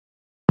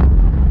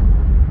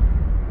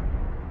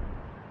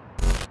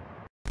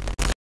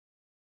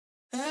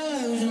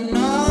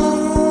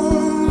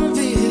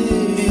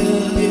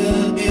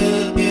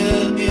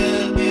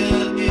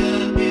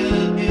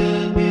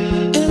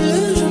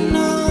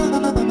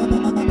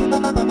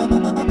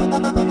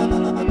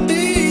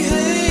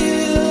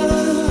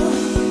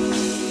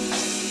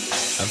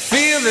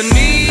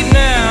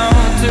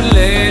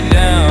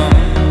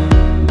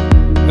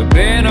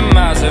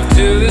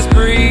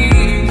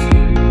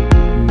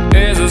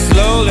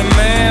slowly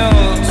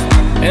melt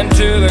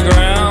into the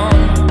ground.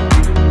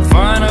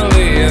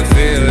 Finally I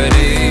feel at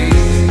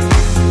ease.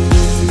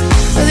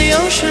 The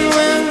ocean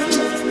wind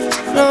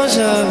blows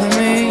over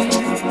me,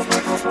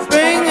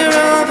 bringing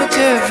all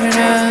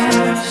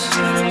forgiveness.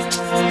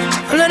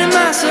 I'm letting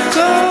myself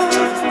go,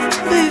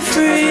 be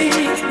free.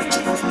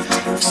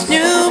 This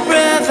new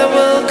breath I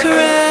will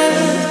caress.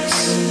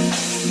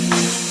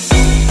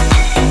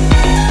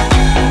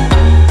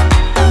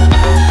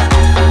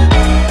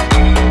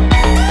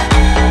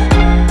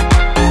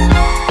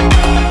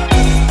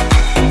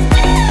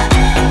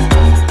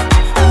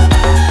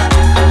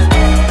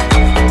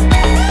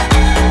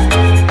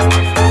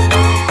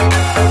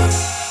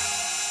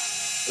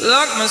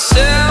 Lock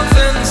myself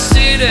in the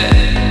city.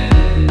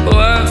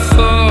 What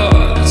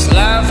for? This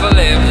life I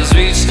live has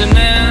reached an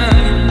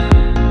end,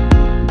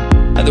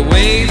 and the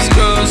waves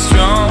grow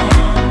strong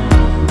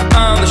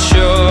on the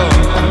shore.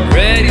 I'm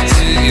ready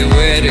to get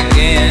wet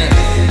again.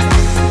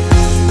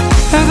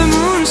 Now the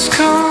moon's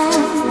come,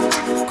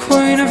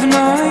 queen of the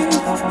night.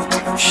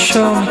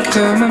 Show me,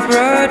 come my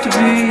bride to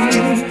be.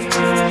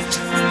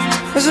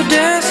 As I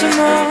dance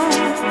among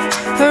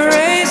the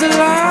rays of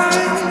light,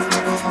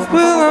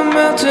 will I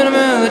melt in a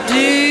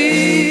melody?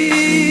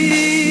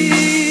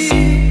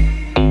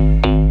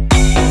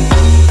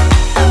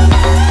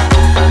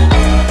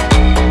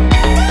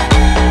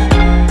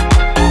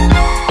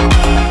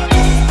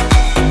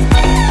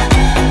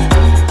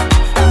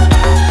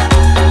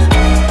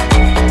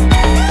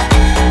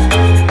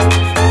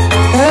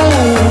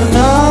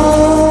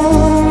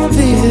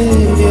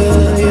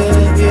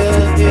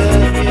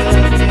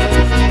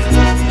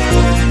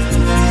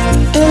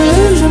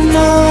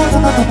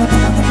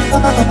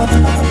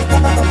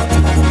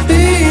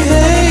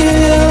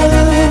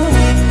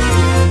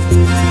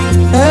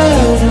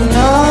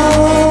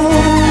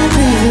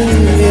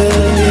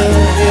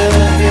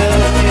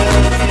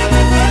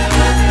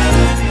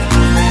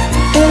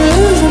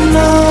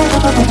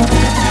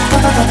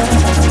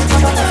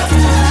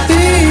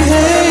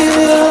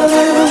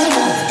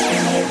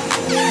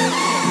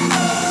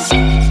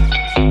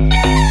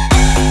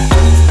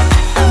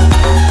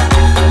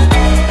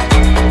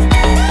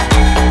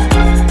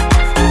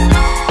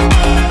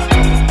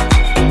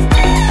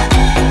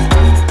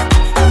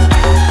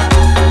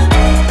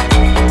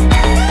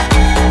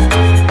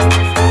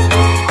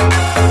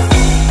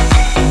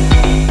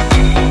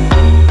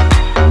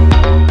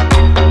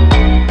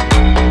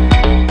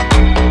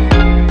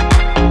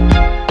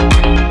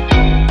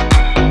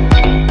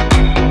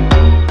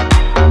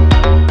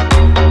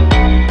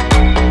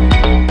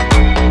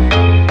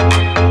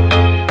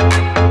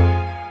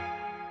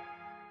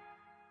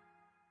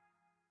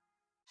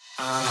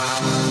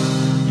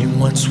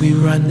 Once we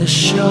run the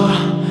show,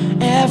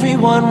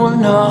 everyone will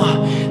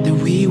know that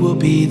we will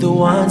be the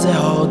ones that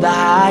hold the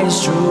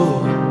highest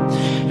truth.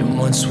 And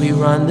once we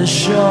run the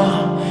show,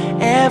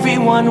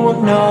 everyone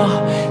will know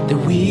that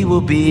we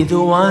will be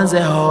the ones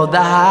that hold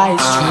the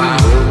highest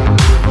truth.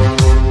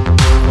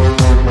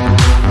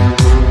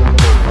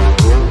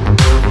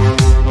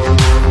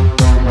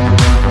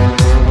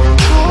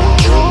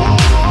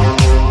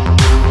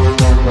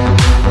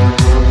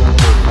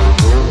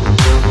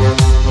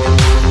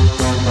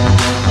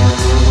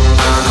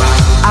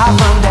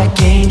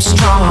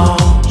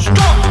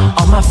 Strong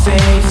on my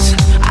face,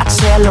 I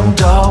tell them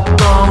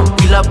doggone,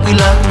 wheel up,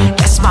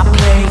 that's my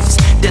place.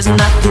 There's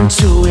nothing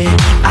to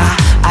it,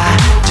 I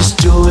just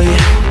do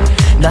it.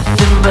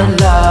 Nothing but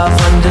love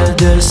under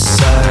the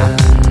sun.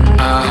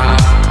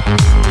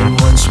 And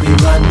once we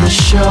run the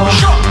show,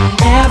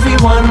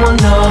 everyone will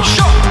know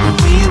that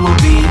we will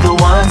be the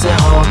ones that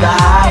hold the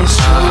highest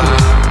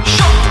truth.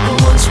 And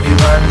once we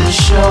run the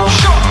show,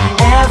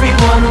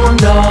 everyone will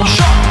know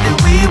that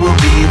we will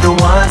be the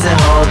ones that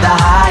hold the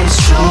highest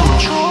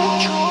truth.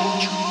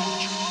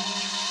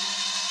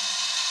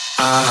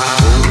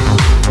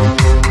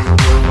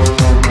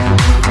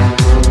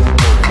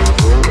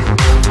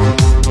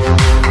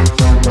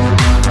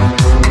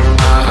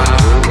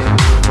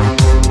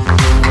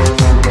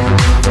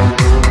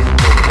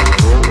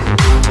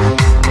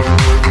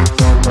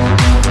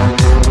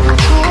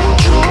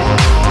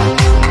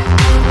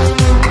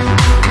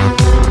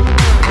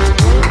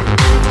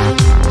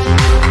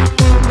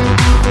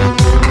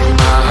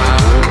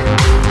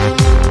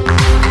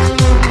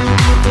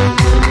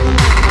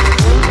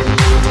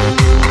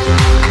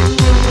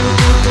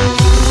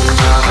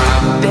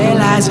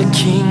 A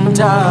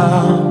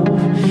kingdom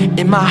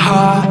in my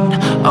heart,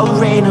 a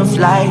rain of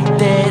light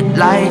that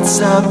lights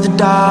up the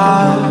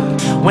dark.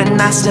 When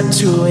I step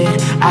to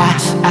it, I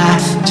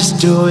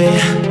just do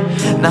it.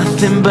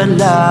 Nothing but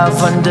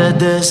love under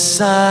the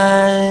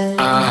sun.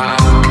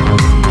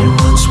 And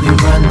once we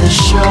run the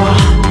show,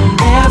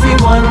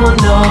 everyone will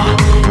know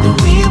that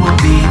we will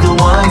be the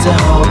ones that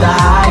hold the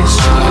highest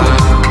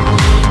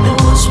truth. And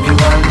once we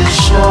run the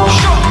show,